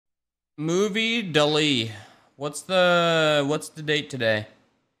Movie Dali. What's the date today?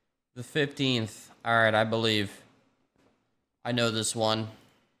 The 15th. All right, I believe. I know this one.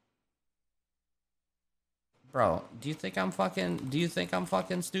 Bro, do you think I'm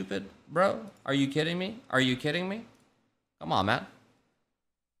fucking stupid? Bro, are you kidding me? Are you kidding me? Come on, man.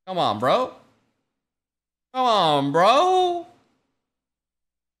 Come on, bro. Come on, bro.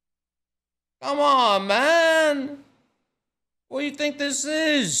 Come on, man. What do you think this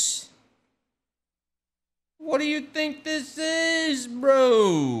is? What do you think this is,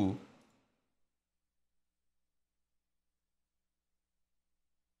 bro?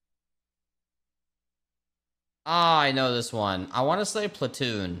 Ah, I know this one. I want to say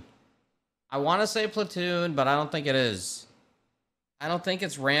Platoon. I want to say Platoon, but I don't think it is. I don't think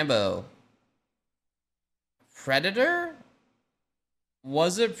it's Rambo. Predator?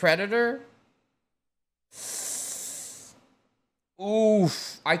 Was it Predator?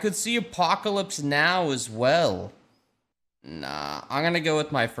 Oof. I could see Apocalypse Now as well. Nah, I'm gonna go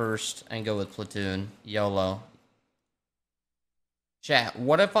with my first and go with Platoon. YOLO. Chat,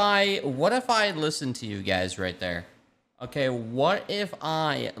 what if I listen to you guys right there? Okay, what if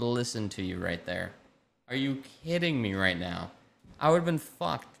I listen to you right there? Are you kidding me right now? I would have been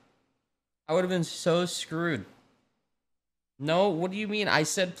fucked. I would have been so screwed. No, what do you mean? I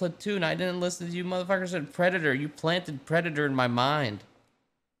said Platoon. I didn't listen to you, motherfucker. Said Predator. You planted Predator in my mind.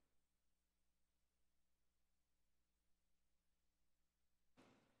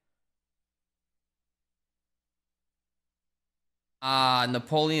 Ah,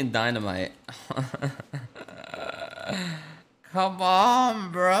 Napoleon Dynamite. Come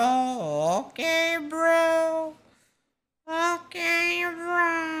on, bro. Okay, bro. Okay,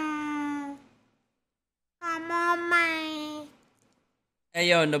 bro. Come on, man. Hey,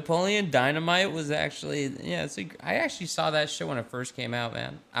 yo, Napoleon Dynamite was actually, yeah, I actually saw that show when it first came out,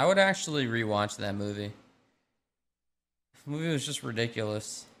 man. I would actually rewatch that movie. The movie was just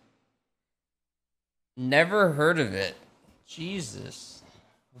ridiculous. Never heard of it. Jesus.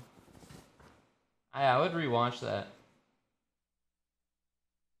 I would rewatch that.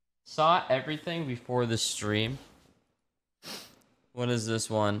 Saw everything before the stream. What is this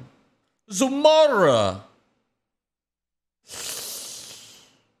one? Zamora!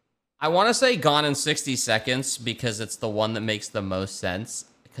 I want to say Gone in 60 Seconds because it's the one that makes the most sense.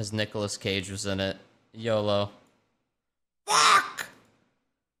 Because Nicolas Cage was in it. YOLO. Fuck!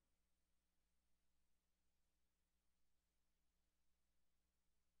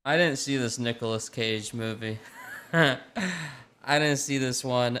 I didn't see this Nicolas Cage movie. I didn't see this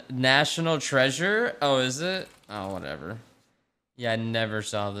one. National Treasure? Oh, is it? Oh, whatever. Yeah, I never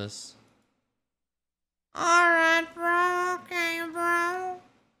saw this. Alright, bro. Okay, bro.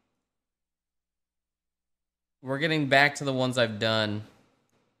 We're getting back to the ones I've done.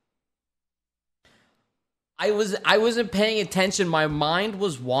 I wasn't paying attention. My mind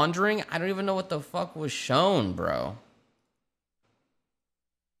was wandering. I don't even know what the fuck was shown, bro.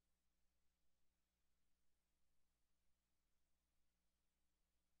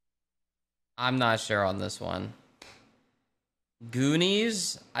 I'm not sure on this one.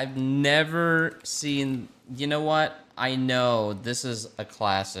 Goonies? I've never seen. You know what? I know this is a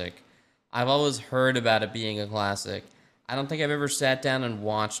classic. I've always heard about it being a classic. I don't think I've ever sat down and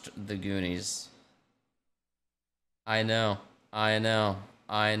watched The Goonies. I know. I know.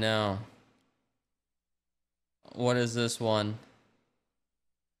 I know. What is this one?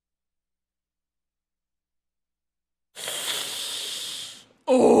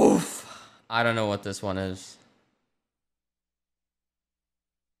 Oof. I don't know what this one is.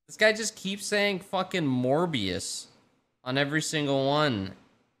 This guy just keeps saying fucking Morbius on every single one.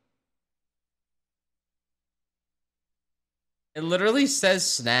 It literally says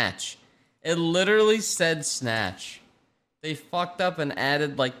Snatch. It literally said Snatch. They fucked up and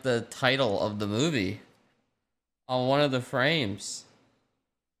added like the title of the movie on one of the frames.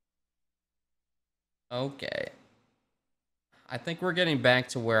 Okay. I think we're getting back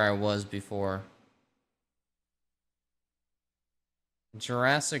to where I was before.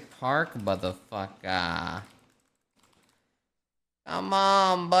 Jurassic Park, motherfucker. Come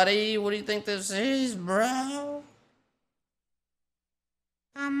on, buddy. What do you think this is, bro?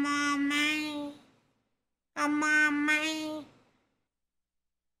 Come on, man. Come on, man.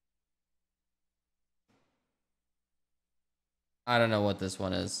 I don't know what this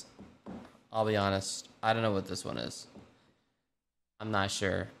one is. I'll be honest. I don't know what this one is. I'm not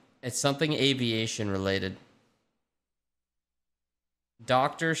sure. It's something aviation related.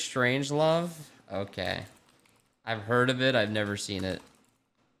 Doctor Strangelove? Okay. I've heard of it. I've never seen it.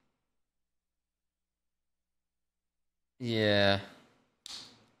 Yeah.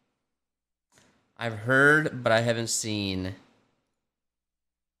 I've heard, but I haven't seen.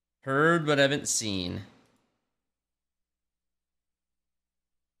 Heard, but haven't seen.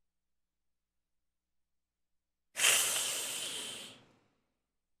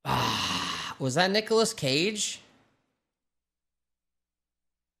 Ah, was that Nicolas Cage?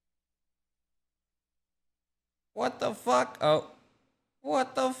 What the fuck? Oh.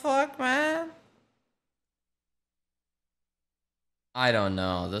 What the fuck, man? I don't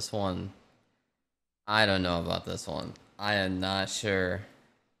know. This one. I don't know about this one. I am not sure.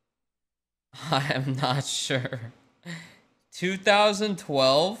 I am not sure.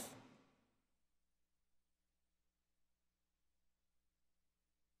 2012?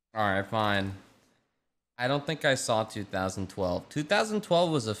 Alright, fine. I don't think I saw 2012.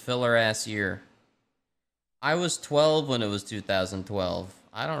 2012 was a filler-ass year. I was 12 when it was 2012.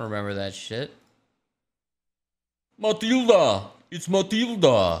 I don't remember that shit. Matilda! It's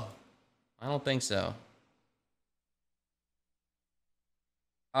Matilda! I don't think so.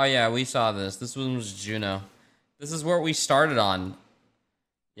 Oh yeah, we saw this. This one was Juno. This is where we started on.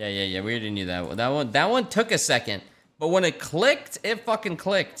 Yeah. We already knew that one. That one took a second. But when it clicked, it fucking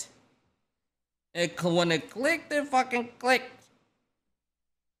clicked. When it clicked, it fucking clicked.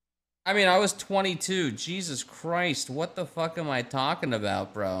 I mean, I was 22. Jesus Christ, what the fuck am I talking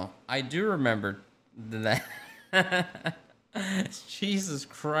about, bro? I do remember that. Jesus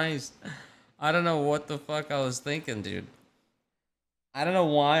Christ. I don't know what the fuck I was thinking, dude. I don't know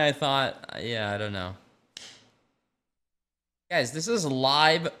why I thought... Yeah, I don't know. Guys, this is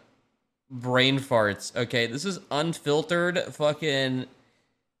live brain farts, okay? This is unfiltered fucking...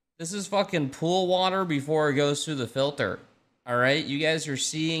 This is fucking pool water before it goes through the filter. Alright? You guys are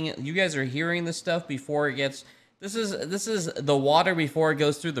seeing... You guys are hearing this stuff before it gets... This is the water before it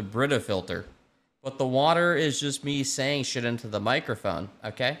goes through the Brita filter. But the water is just me saying shit into the microphone,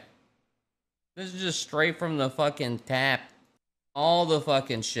 okay? This is just straight from the fucking tap. All the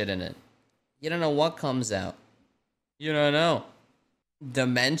fucking shit in it. You don't know what comes out. You don't know.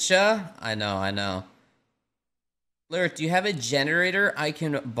 Dementia? I know. Lirik, do you have a generator I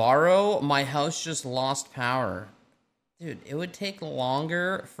can borrow? My house just lost power. Dude, it would take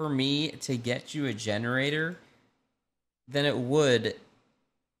longer for me to get you a generator than it would...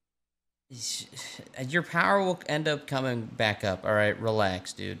 Your power will end up coming back up. Alright,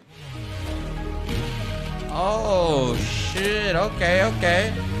 relax, dude. Oh, shit.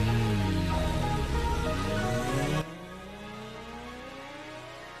 Okay.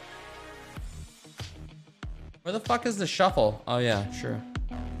 Where the fuck is the shuffle? Oh, yeah, sure.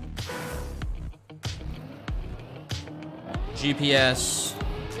 GPS.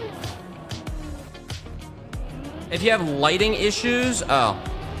 If you have lighting issues... Oh.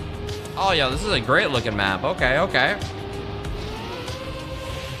 Oh, yeah, this is a great looking map. Okay.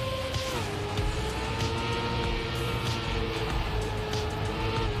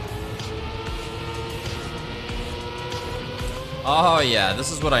 Oh, yeah,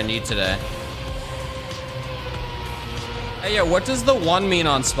 this is what I need today. Hey, yeah, what does the 1 mean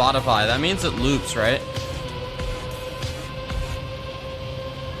on Spotify? That means it loops, right?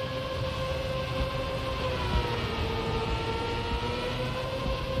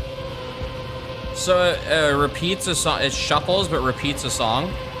 So it repeats a song, it shuffles but repeats a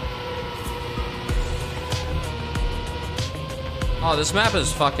song. Oh, this map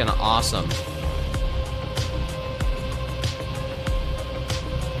is fucking awesome.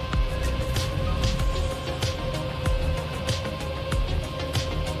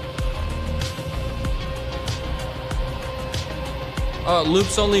 Oh, it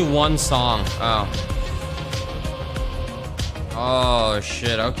loops only one song. Oh. Oh,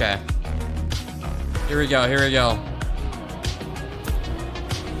 shit, okay. Here we go.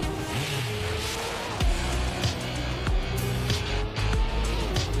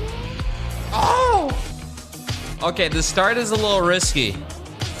 Oh! Okay, the start is a little risky.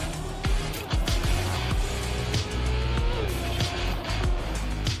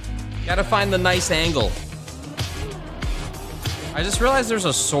 Gotta find the nice angle. I just realized there's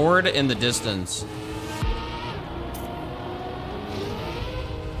a sword in the distance.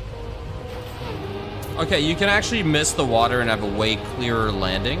 Okay, you can actually miss the water and have a way clearer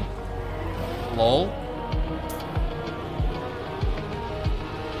landing. Lol.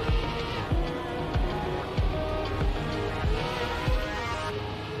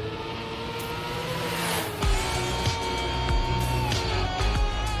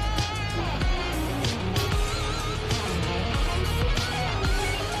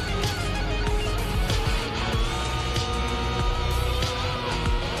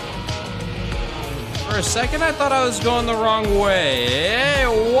 For a second, I thought I was going the wrong way. Hey,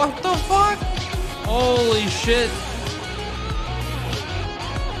 what the fuck? Holy shit.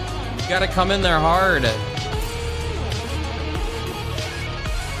 You gotta come in there hard.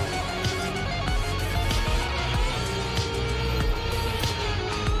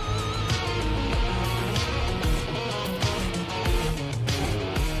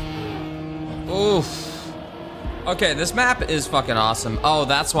 Oof. Okay, this map is fucking awesome. Oh,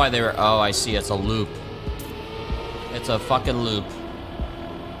 that's why they were... Oh, I see. It's a loop. It's a fucking loop.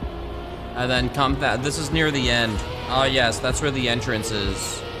 And then come that. This is near the end. Oh, yes. That's where the entrance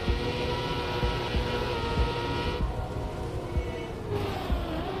is.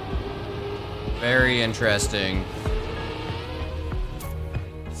 Very interesting.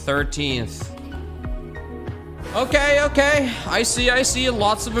 13th. Okay, okay. I see.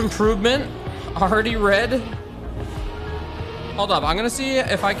 Lots of improvement. Already read. Hold up. I'm gonna see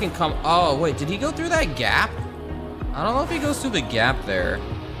if I can come... Oh, wait. Did he go through that gap? I don't know if he goes through the gap there.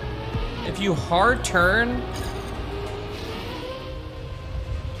 If you hard turn...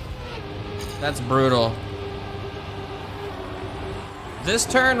 That's brutal. This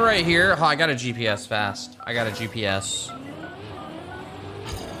turn right here... Oh, I got a GPS fast. I got a GPS.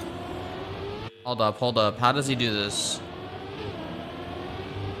 Hold up. How does he do this?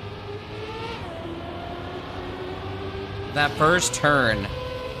 That first turn.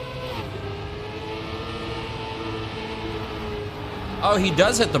 Oh, he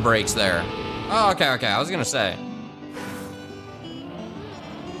does hit the brakes there. Oh, okay. I was gonna say.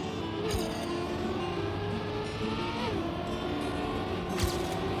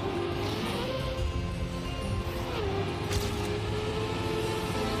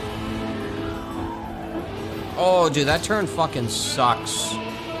 Oh, dude, that turn fucking sucks.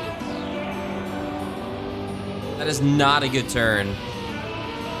 That is not a good turn.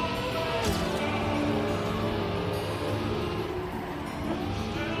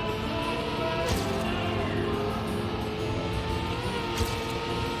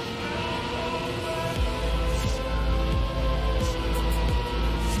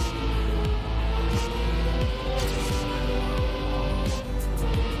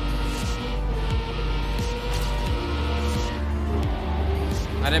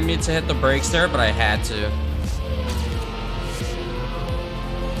 I didn't mean to hit the brakes there, but I had to.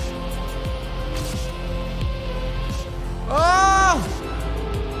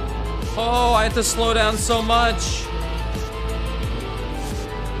 Oh, I had to slow down so much.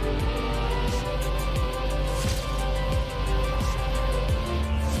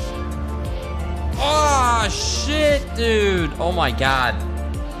 Oh, shit, dude. Oh my God.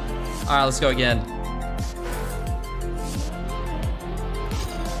 All right, let's go again.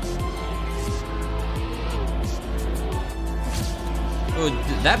 Ooh,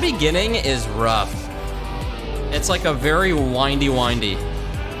 that beginning is rough. It's like a very windy.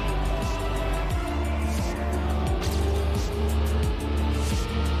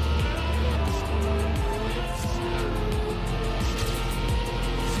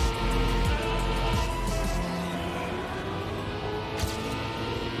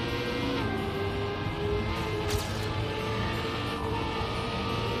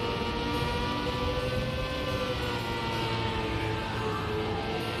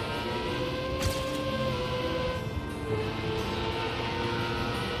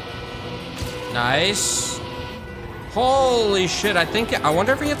 Nice. Holy shit, I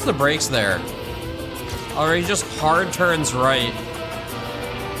wonder if he hits the brakes there. Or he just hard turns right.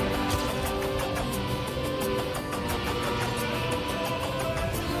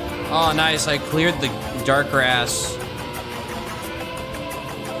 Oh, nice, I cleared the dark grass.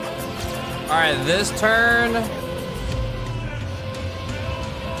 All right, this turn.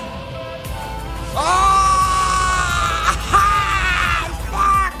 Oh!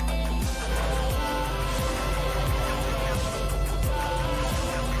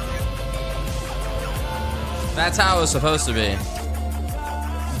 That's how it was supposed to be.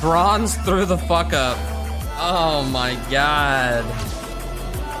 Bronze threw the fuck up. Oh my God.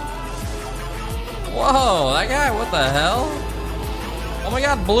 Whoa, that guy, what the hell? Oh my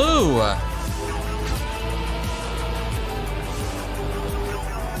God, blue.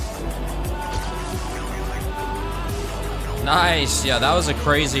 Nice, yeah, that was a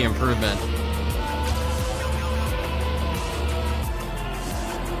crazy improvement.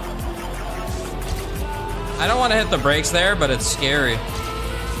 I don't want to hit the brakes there, but it's scary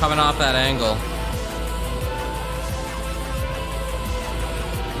coming off that angle.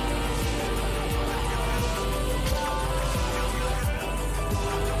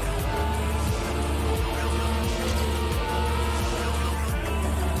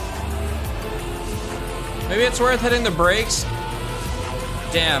 Maybe it's worth hitting the brakes.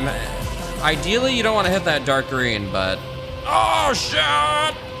 Damn. Ideally, you don't want to hit that dark green, but... Oh,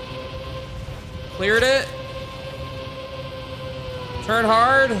 shit! Cleared it. Turn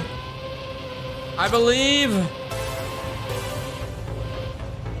hard. I believe.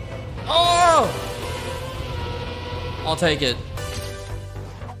 Oh! I'll take it.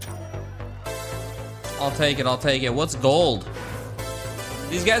 I'll take it, I'll take it. What's gold?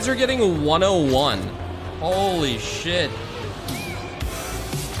 These guys are getting 101. Holy shit.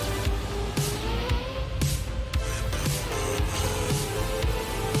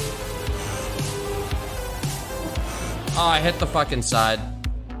 Oh, I hit the fucking side.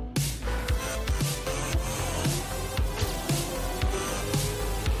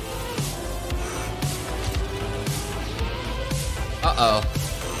 Uh-oh.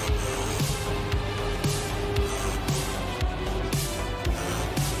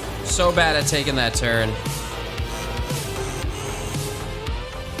 So bad at taking that turn.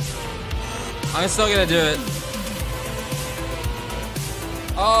 I'm still gonna do it.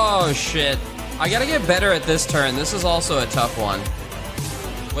 Oh, shit. I gotta get better at this turn. This is also a tough one.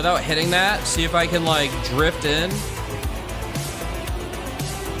 Without hitting that, see if I can, like, drift in.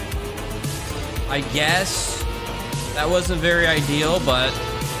 I guess. That wasn't very ideal, but...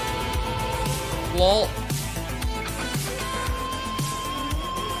 Lol.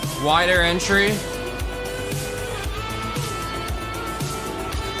 Wider entry.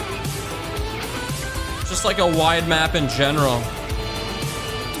 Just like a wide map in general.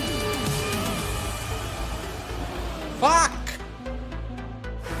 Fuck!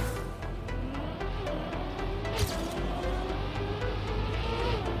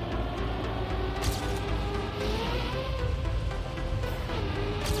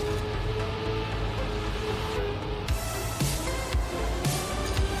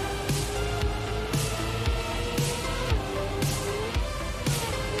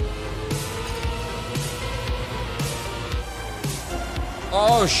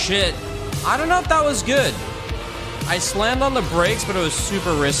 Oh shit. I don't know if that was good. I slammed on the brakes, but it was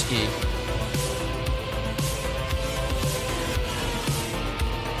super risky.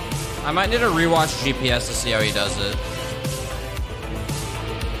 I might need to rewatch GPS to see how he does it.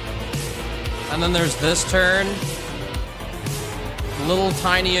 And then there's this turn. Little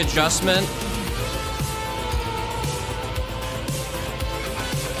tiny adjustment.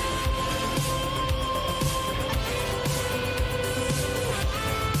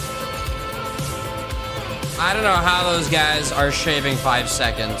 I don't know how those guys are shaving 5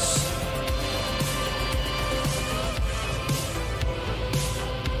 seconds.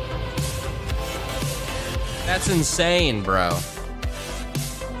 That's insane, bro.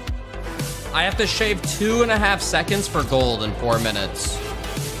 I have to shave 2.5 seconds for gold in 4 minutes.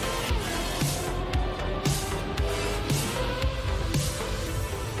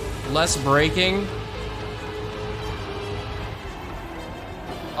 Less braking.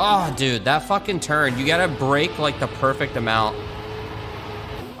 Oh, dude, that fucking turn. You gotta brake like the perfect amount.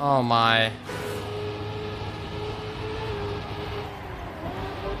 Oh my.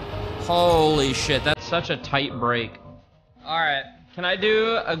 Holy shit, that's such a tight brake. Alright, can I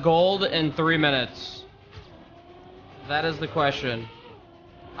do a gold in 3 minutes? That is the question.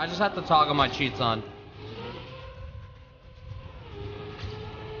 I just have to toggle my cheats on.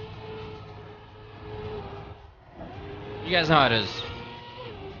 You guys know how it is.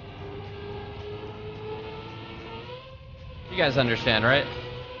 You guys understand, right?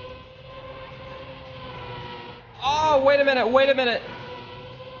 Oh, wait a minute, wait a minute.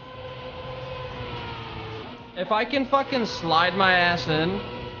 If I can fucking slide my ass in.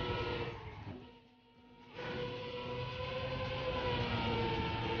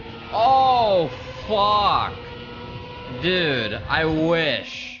 Oh, fuck. Dude, I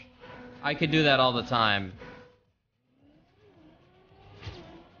wish I could do that all the time.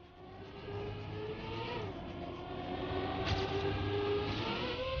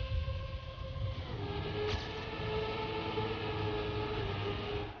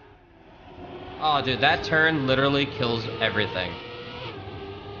 Oh, dude, that turn literally kills everything.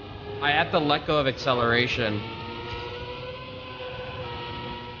 I have to let go of acceleration.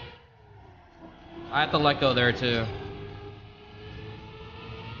 I have to let go there, too.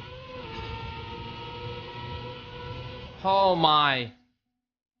 Oh, my.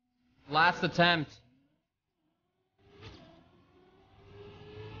 Last attempt.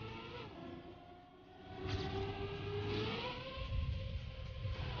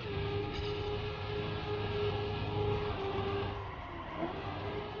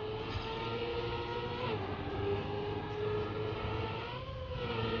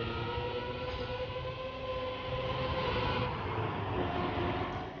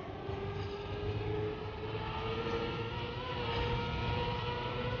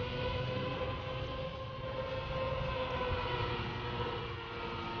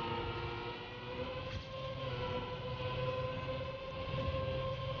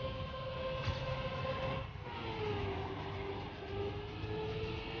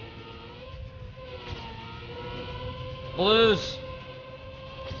 Loose.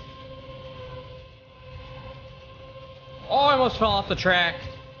 Oh, I almost fell off the track.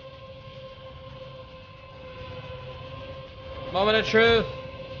 Moment of truth.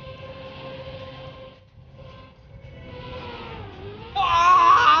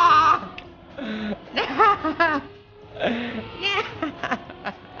 Fuck!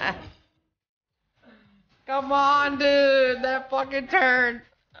 Come on, dude. That fucking turn.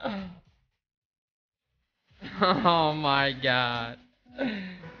 Oh my god.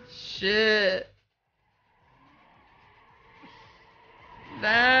 Shit.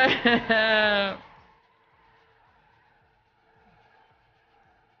 Damn.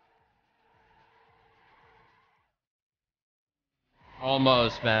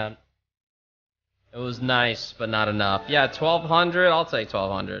 Almost, man. It was nice, but not enough. Yeah, 1200. I'll take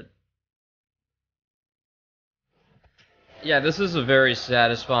 1200. Yeah, this is a very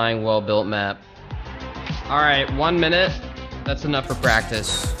satisfying, well-built map. Alright, 1 minute. That's enough for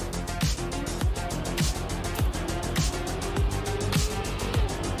practice.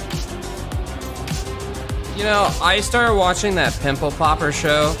 You know, I started watching that Pimple Popper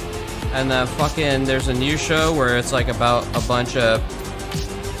show, and there's a new show where it's like about a bunch of,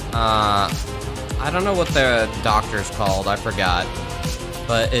 I don't know what the doctor's called, I forgot.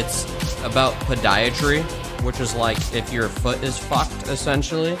 But it's about podiatry, which is like if your foot is fucked,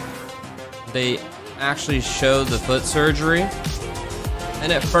 essentially. They actually show the foot surgery.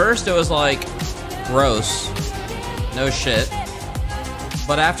 And at first it was like, gross. No shit.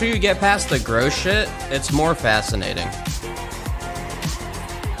 But after you get past the gross shit, it's more fascinating.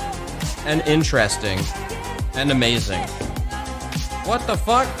 And interesting. And amazing. What the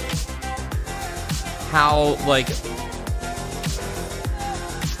fuck? How, like...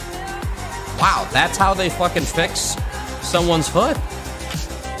 Wow, that's how they fucking fix someone's foot?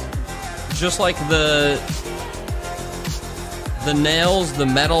 Just like the nails, the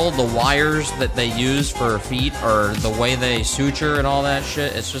metal, the wires that they use for feet, or the way they suture and all that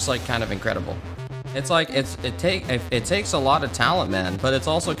shit, it's just like kind of incredible. It's like it takes a lot of talent, man, but it's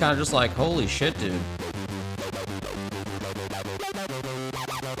also kind of just like, holy shit, dude.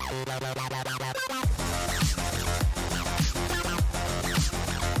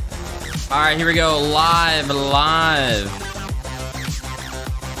 All right, here we go, live.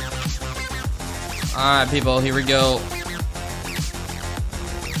 All right, people, here we go.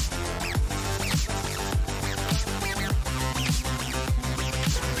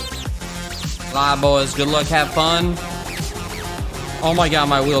 Live, boys. Good luck. Have fun. Oh my god,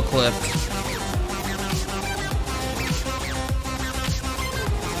 my wheel clipped.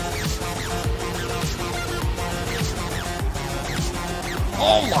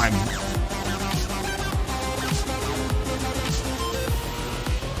 Oh my...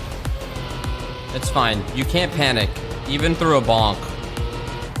 It's fine. You can't panic, even through a bonk.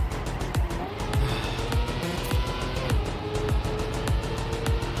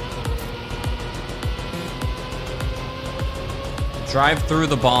 Drive through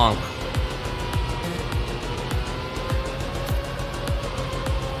the bonk.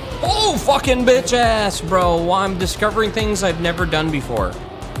 Oh, fucking bitch ass, bro. I'm discovering things I've never done before.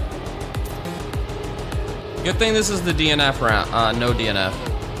 Good thing this is the DNF round. No DNF.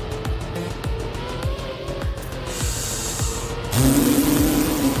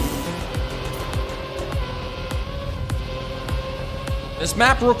 This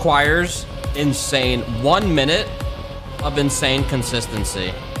map requires insane 1 minute of insane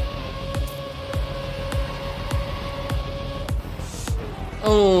consistency.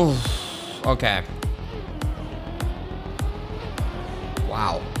 Oh, okay.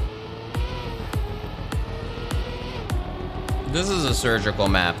 Wow. This is a surgical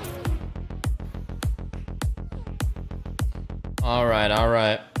map. All right, all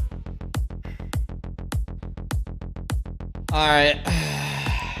right. All right.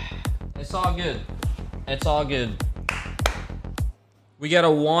 It's all good. It's all good. We got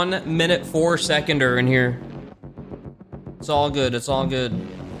a 1 minute 4 seconder in here. It's all good. It's all good.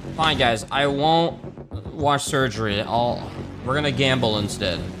 Fine, guys. I won't watch surgery. We're gonna gamble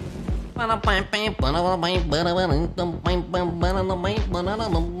instead. Live, live, live, live, live,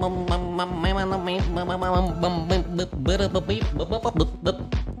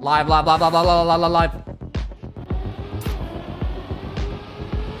 live, live.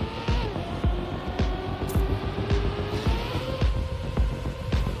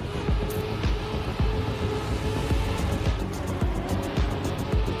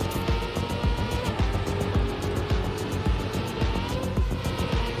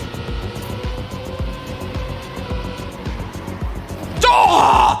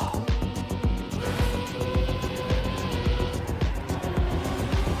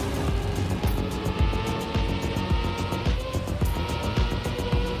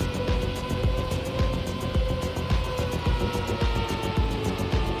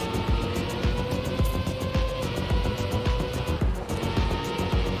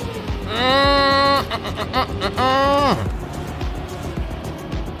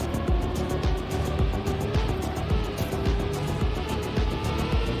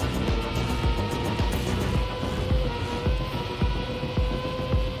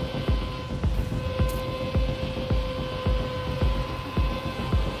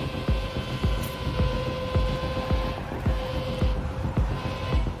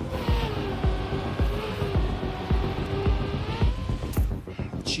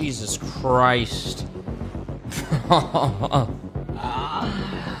 Jesus Christ.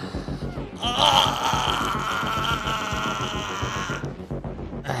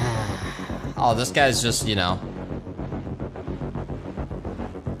 Oh, this guy's just, you know.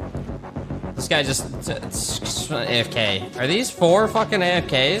 This guy just AFK. Are these 4 fucking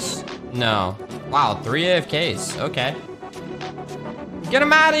AFKs? No. Wow, 3 AFKs. Okay. Get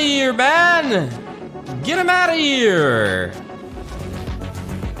him out of here, man! Get him out of here!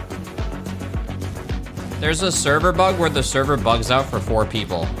 There's a server bug where the server bugs out for 4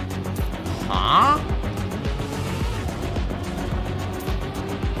 people. Huh?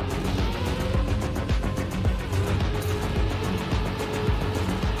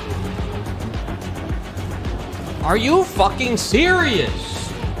 Are you fucking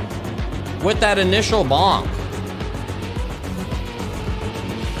serious? With that initial bonk.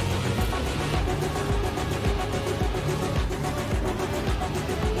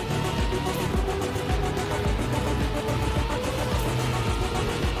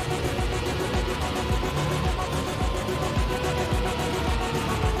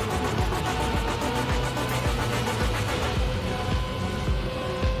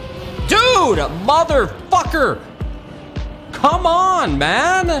 Dude, motherfucker! Come on,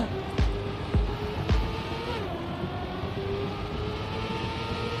 man!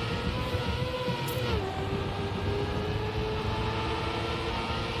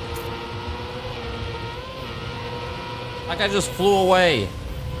 Like I just flew away.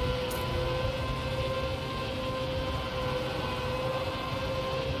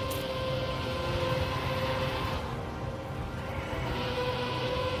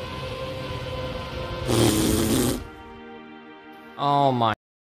 Oh my.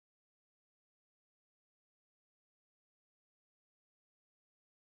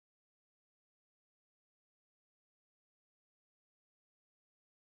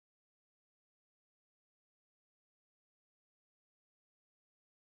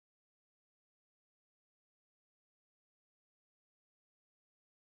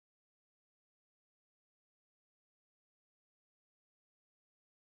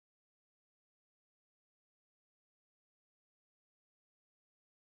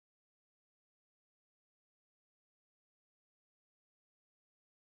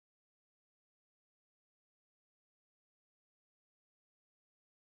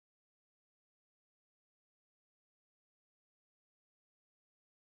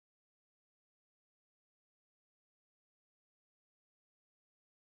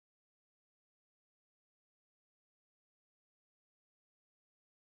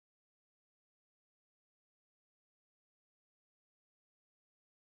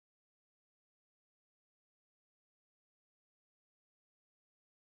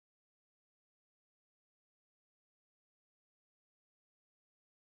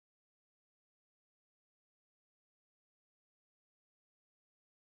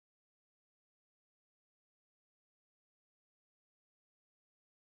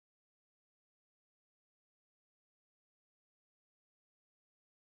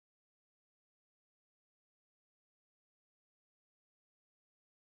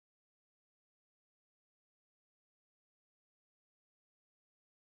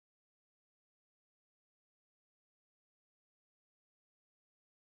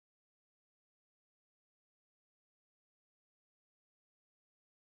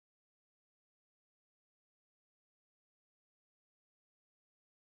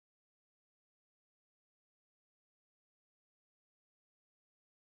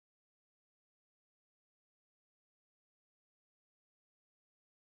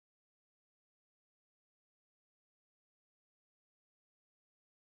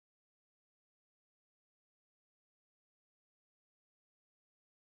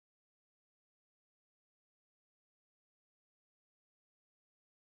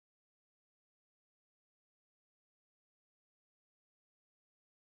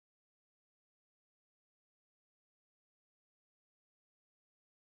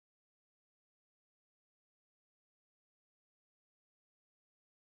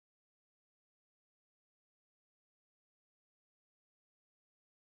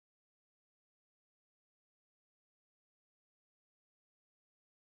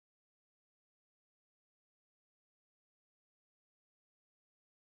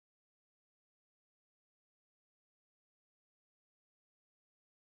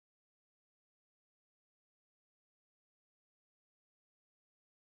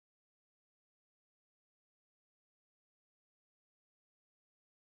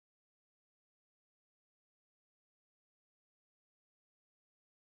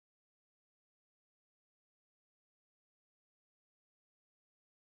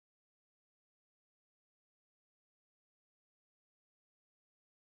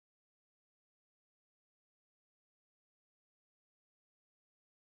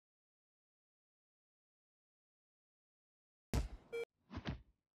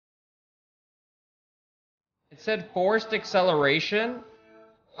 It said forced acceleration?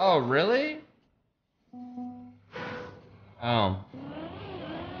 Oh, really? Oh.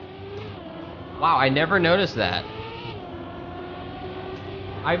 Wow, I never noticed that.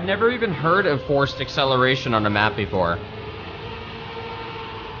 I've never even heard of forced acceleration on a map before.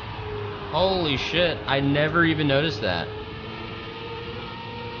 Holy shit, I never even noticed that.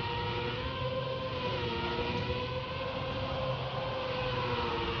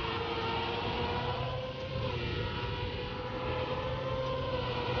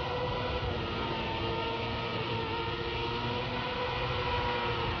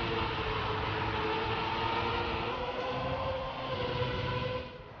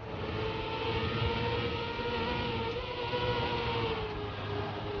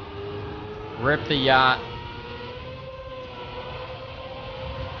 Rip the yacht.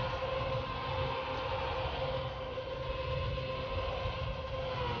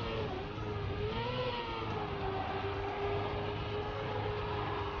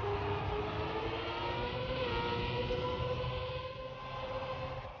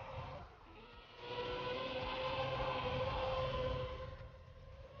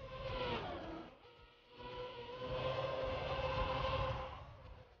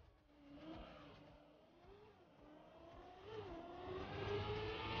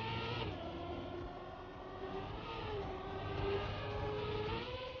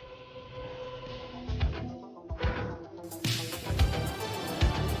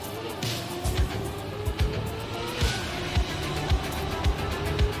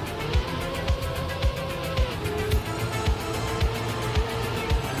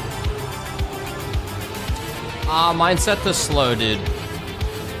 Mine set to slow, dude.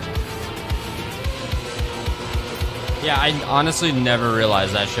 Yeah, I honestly never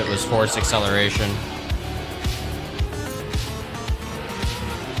realized that shit was forced acceleration.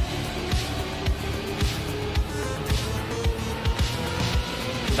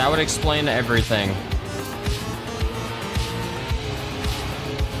 That would explain everything.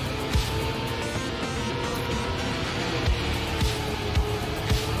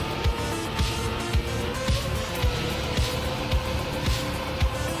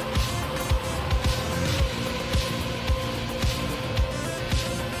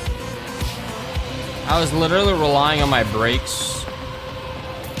 I was literally relying on my brakes.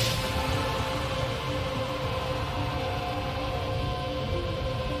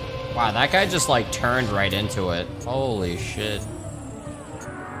 Wow, that guy just like turned right into it. Holy shit.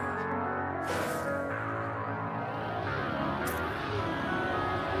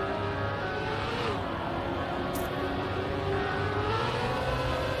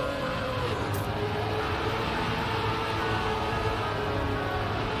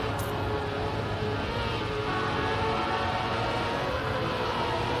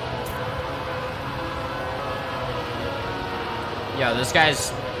 Yo, this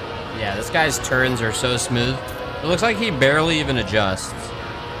guy's turns are so smooth. It looks like he barely even adjusts.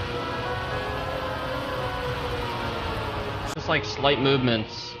 It's just like slight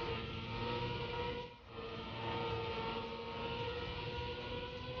movements.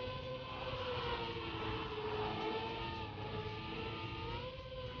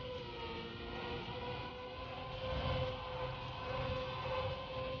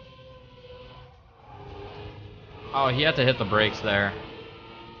 Oh, he had to hit the brakes there.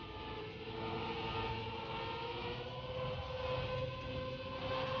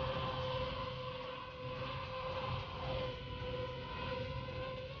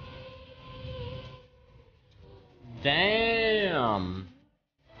 Damn.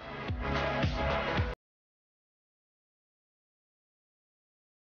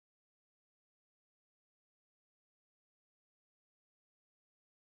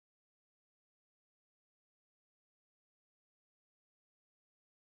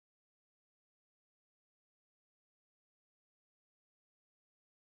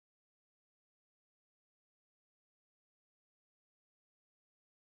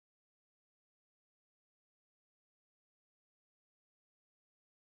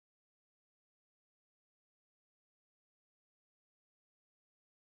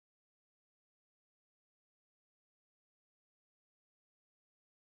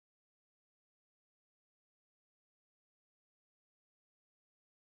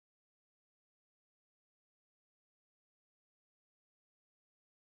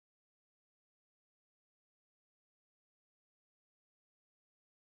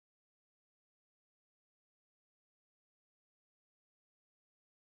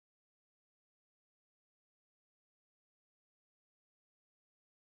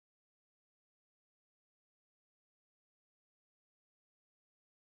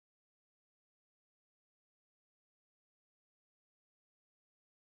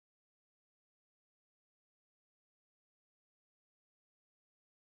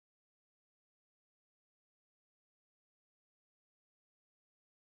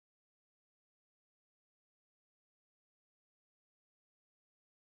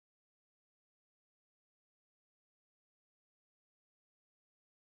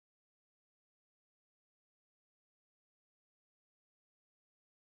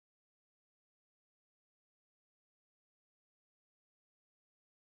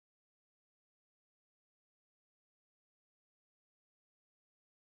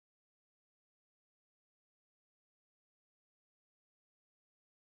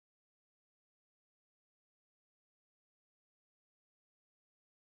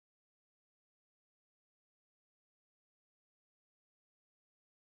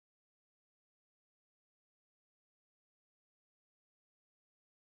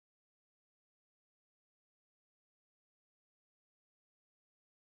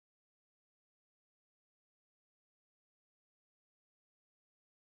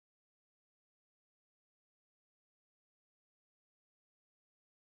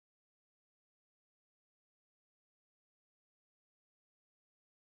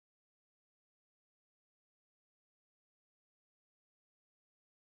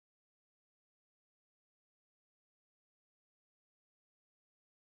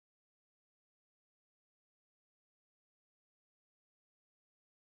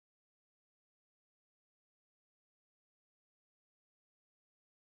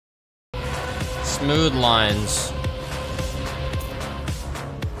 Smooth lines.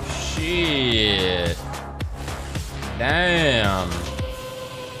 Shit. Damn.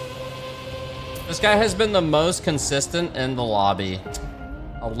 This guy has been the most consistent in the lobby.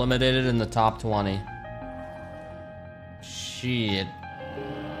 Eliminated in the top 20. Shit.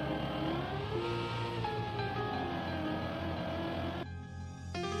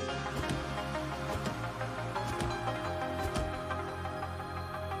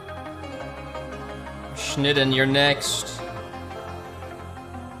 Schnitten, you're next.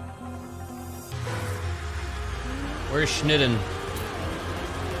 Where's Schnitten?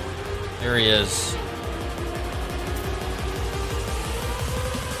 There he is.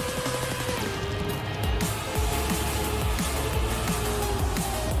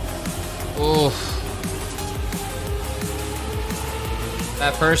 Oof.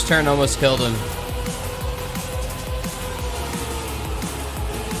 That first turn almost killed him.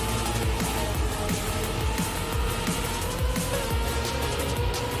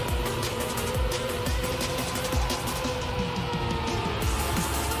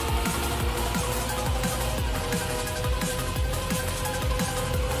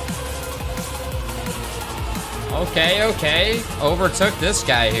 Okay, okay. Overtook this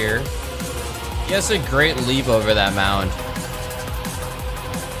guy here. He has a great leap over that mound.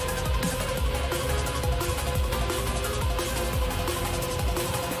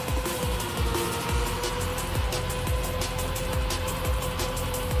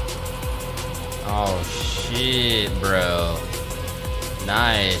 Oh, shit, bro.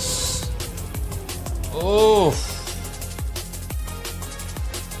 Nice. Oof.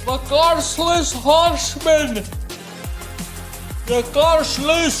 The Garsless Horseman! The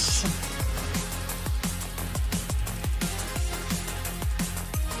Garsless!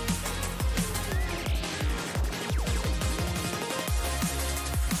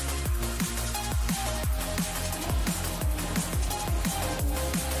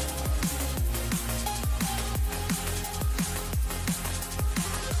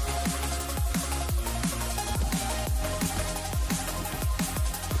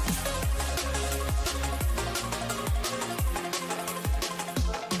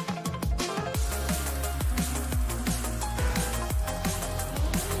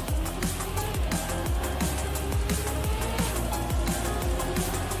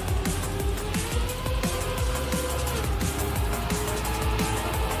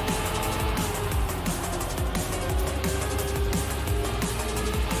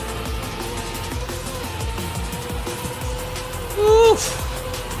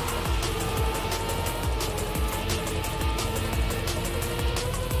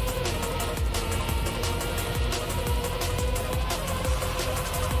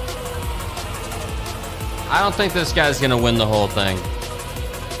 I don't think this guy's gonna win the whole thing.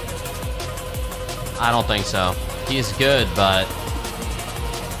 I don't think so. He's good, but...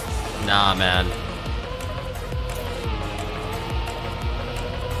 Nah, man.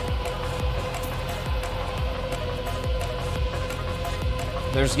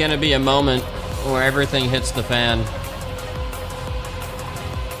 There's gonna be a moment where everything hits the fan.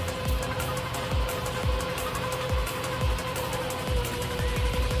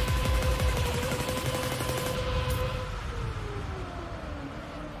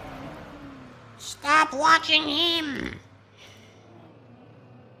 Stop watching him.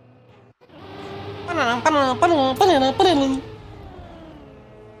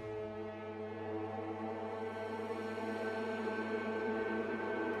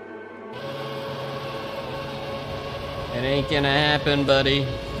 It ain't gonna happen, buddy.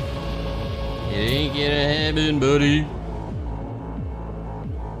 It ain't gonna happen, buddy.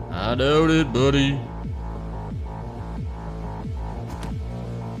 I doubt it, buddy.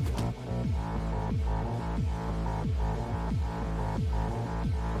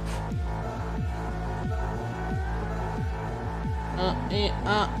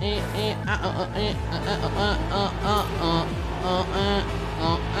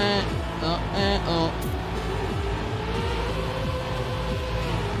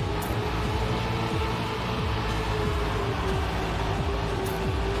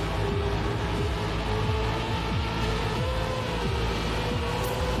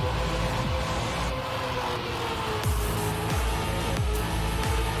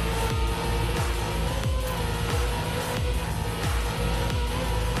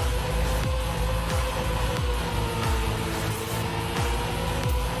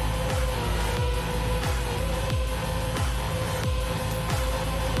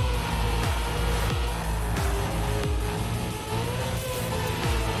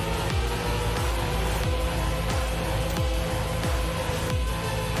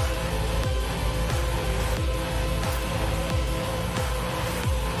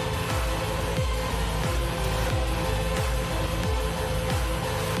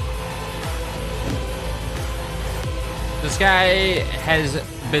 This guy has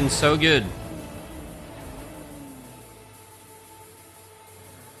been so good.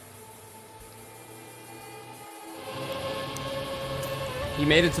 He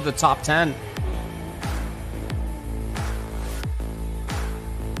made it to the top 10.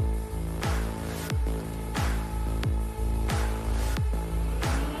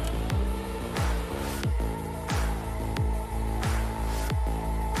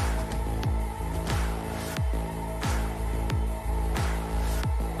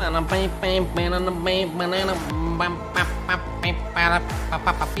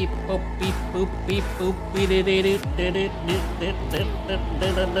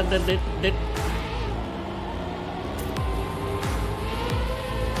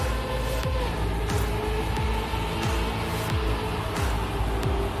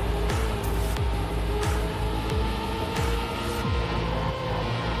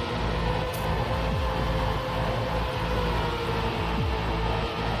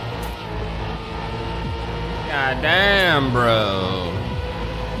 God damn, bro.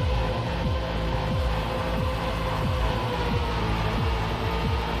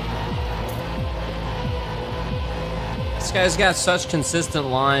 This guy's got such consistent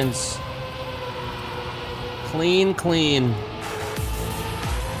lines. Clean, clean.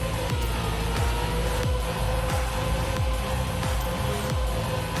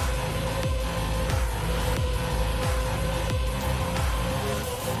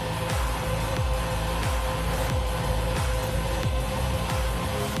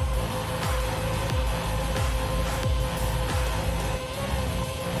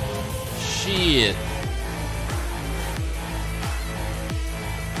 Shit.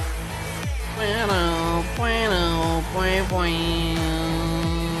 Bueno, bueno, bueno, bueno,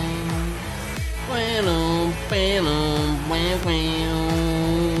 bueno, bueno.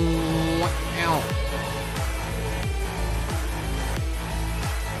 Wow.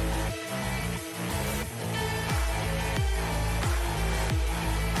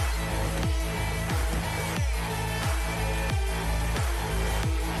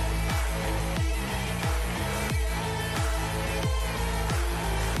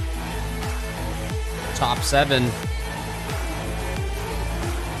 Top 7.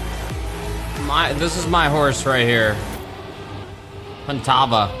 This is my horse right here.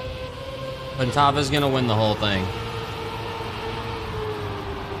 Pantava. Pantava's gonna win the whole thing.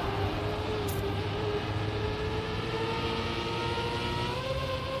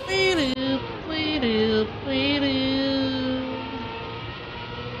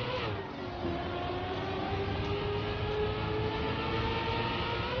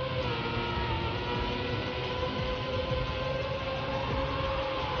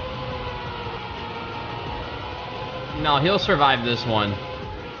 No, he'll survive this one.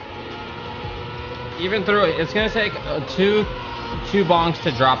 Even through it, it's gonna take two bonks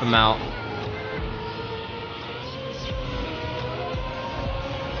to drop him out.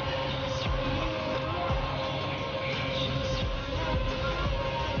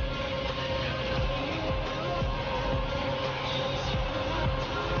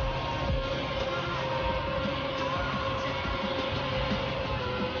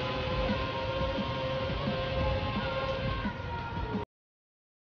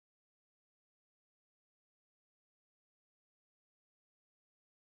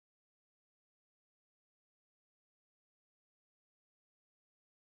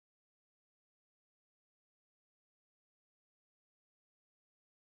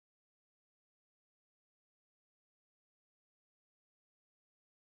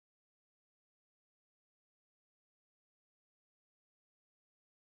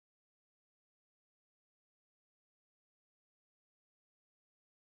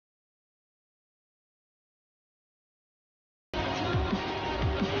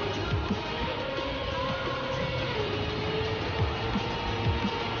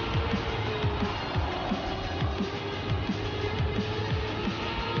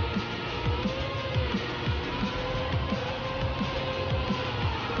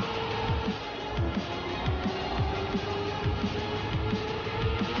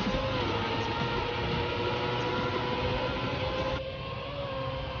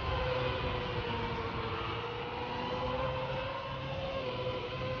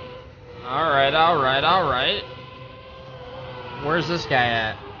 Alright. Where's this guy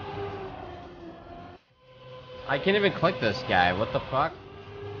at? I can't even click this guy. What the fuck?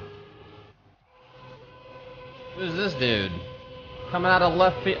 Who's this dude? Coming out of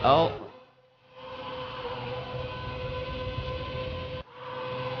left field. Oh.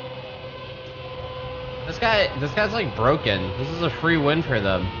 This guy's like broken. This is a free win for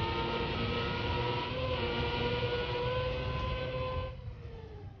them.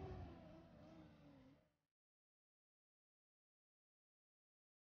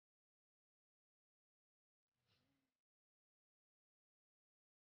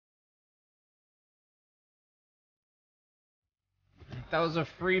 That was a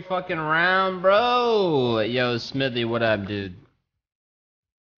free fucking round, bro. Yo, Smithy, what up, dude?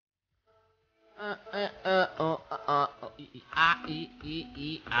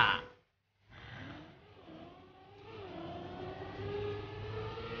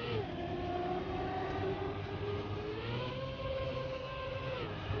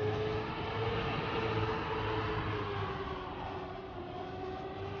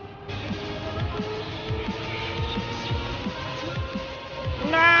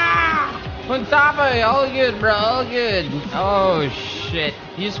 Fantasia, all good, bro, all good. Oh shit,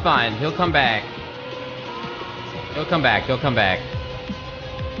 he's fine. He'll come back. He'll come back. He'll come back.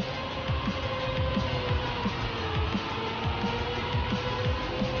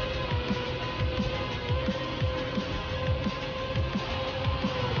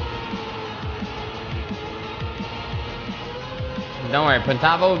 Don't worry,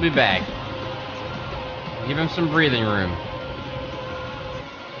 Pantava will be back. Give him some breathing room.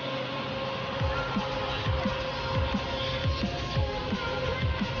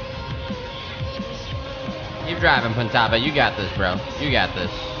 Keep driving, Pantava. You got this, bro. You got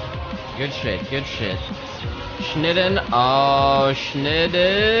this. Good shit. Good shit. Schnitten. Oh,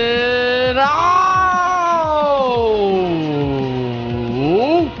 Schnitten. Oh!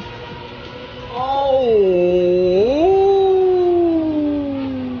 Oh!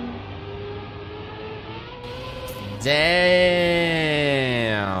 Damn.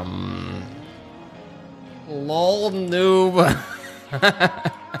 Lol noob.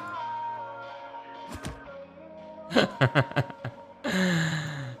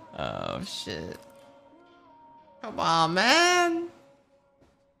 Oh shit. Come on, man.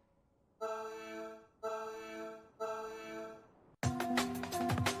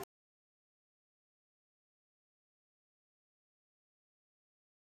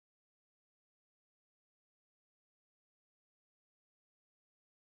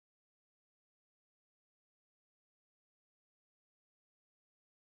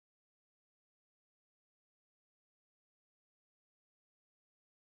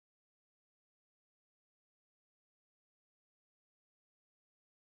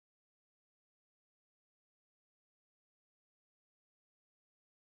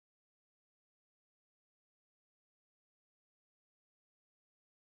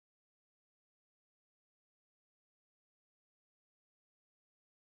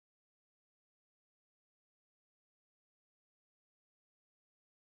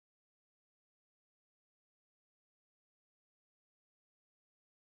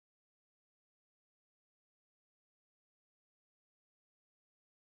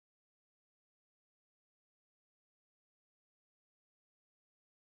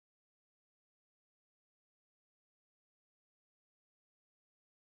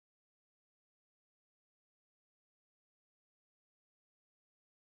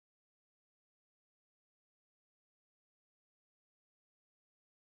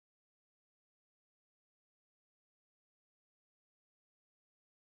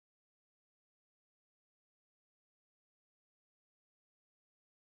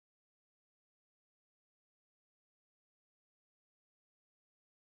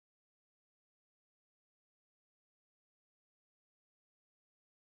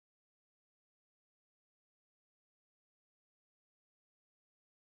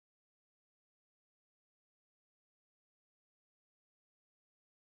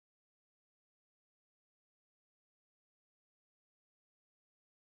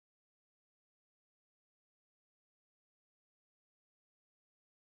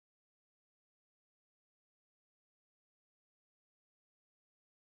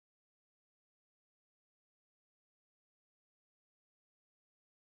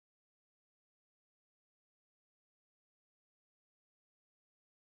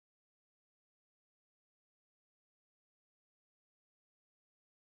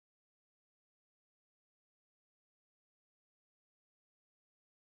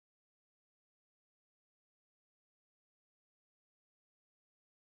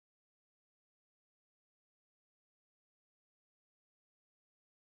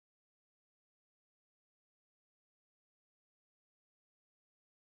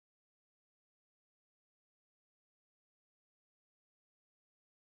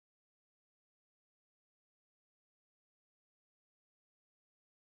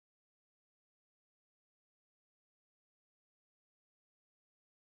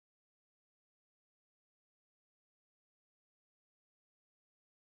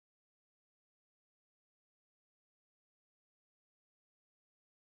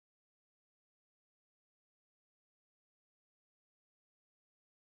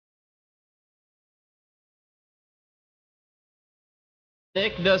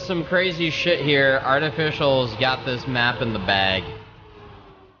 Nick does some crazy shit here. Artificial's got this map in the bag.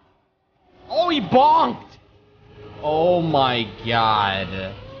 Oh, he bonked! Oh my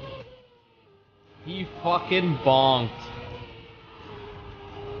god. He fucking bonked.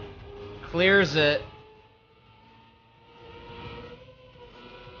 Clears it.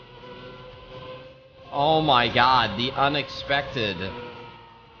 Oh my god, the unexpected.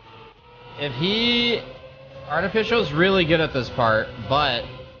 If he... Artificial's really good at this part, but...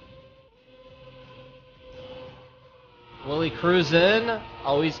 Will he cruise in?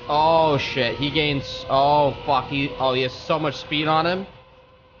 Oh, he's... Oh, shit. He gains... Oh, fuck. He has so much speed on him.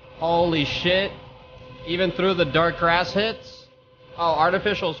 Holy shit. Even through the dark grass hits? Oh,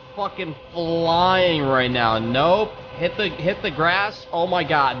 Artificial's fucking flying right now. Nope. Hit the grass. Oh my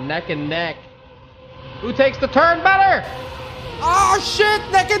god. Neck and neck. Who takes the turn better? Oh, shit.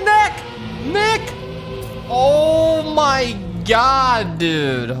 Neck and neck. Nick. Oh my god,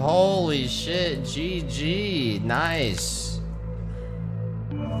 dude. Holy shit. GG. Nice.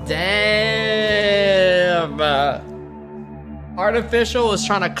 Damn. Artificial was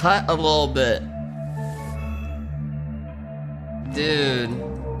trying to cut a little bit. Dude.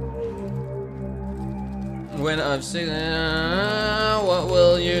 When I'm singing, what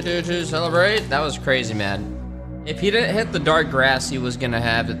will you do to celebrate? That was crazy, man. If he didn't hit the dark grass, he was gonna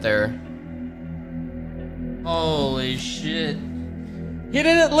have it there. Holy shit. He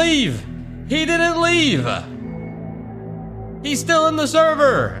didn't leave. He didn't leave. He's still in the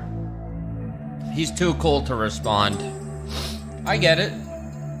server. He's too cool to respond. I get it.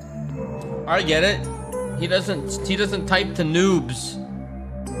 I get it. He doesn't type to noobs.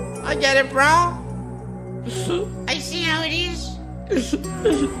 I get it, bro. I see how it is.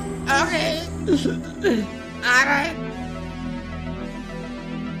 Okay. Alright.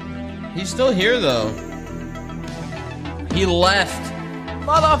 He's still here though. He left.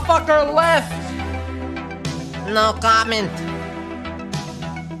 Motherfucker left. No comment.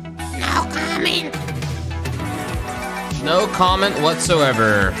 No comment. No comment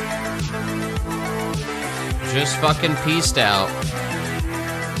whatsoever. Just fucking peaced out.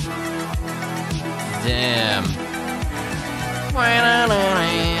 Damn.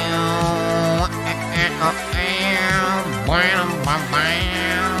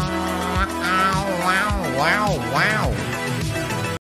 Wow.